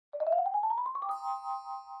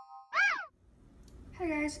Hi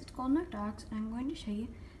guys, it's Golden Oak Dogs, and I'm going to show you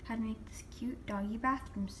how to make this cute doggy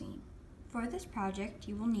bathroom scene. For this project,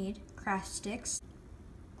 you will need craft sticks,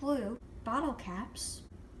 glue, bottle caps,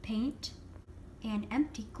 paint, an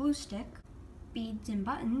empty glue stick, beads and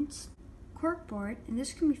buttons, corkboard, and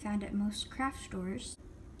this can be found at most craft stores,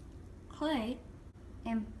 clay,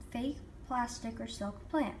 and fake plastic or silk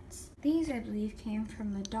plants. These, I believe, came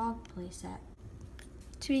from the dog playset.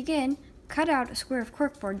 To begin, cut out a square of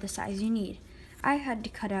corkboard the size you need. I had to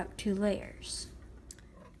cut out 2 layers.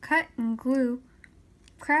 Cut and glue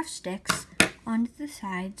craft sticks onto the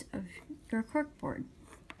sides of your corkboard.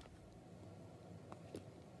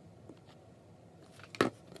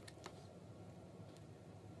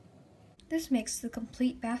 This makes the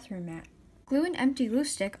complete bathroom mat. Glue an empty glue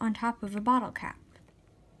stick on top of a bottle cap.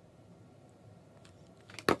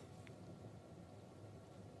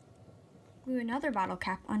 Glue another bottle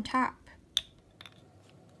cap on top.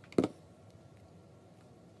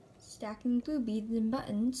 Stack and glue beads and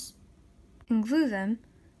buttons and glue them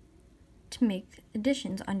to make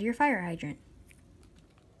additions onto your fire hydrant.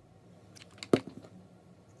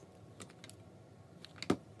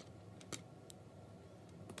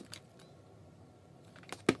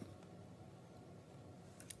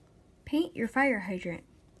 Paint your fire hydrant.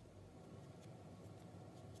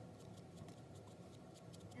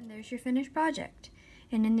 And there's your finished project.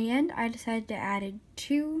 And in the end, I decided to add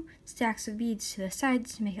 2 stacks of beads to the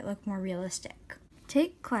sides to make it look more realistic.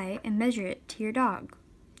 Take clay and measure it to your dog.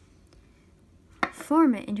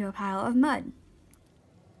 Form it into a pile of mud.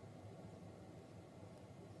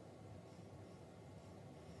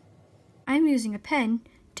 I'm using a pen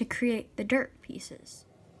to create the dirt pieces.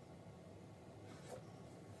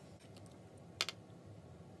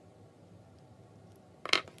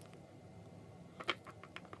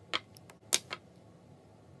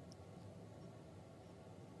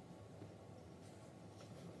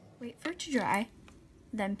 Wait for it to dry,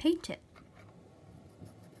 then paint it.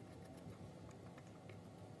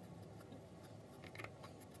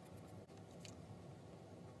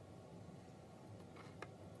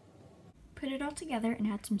 Put it all together and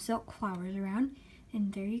add some silk flowers around,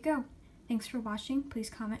 and there you go. Thanks for watching.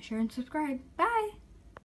 Please comment, share, and subscribe. Bye!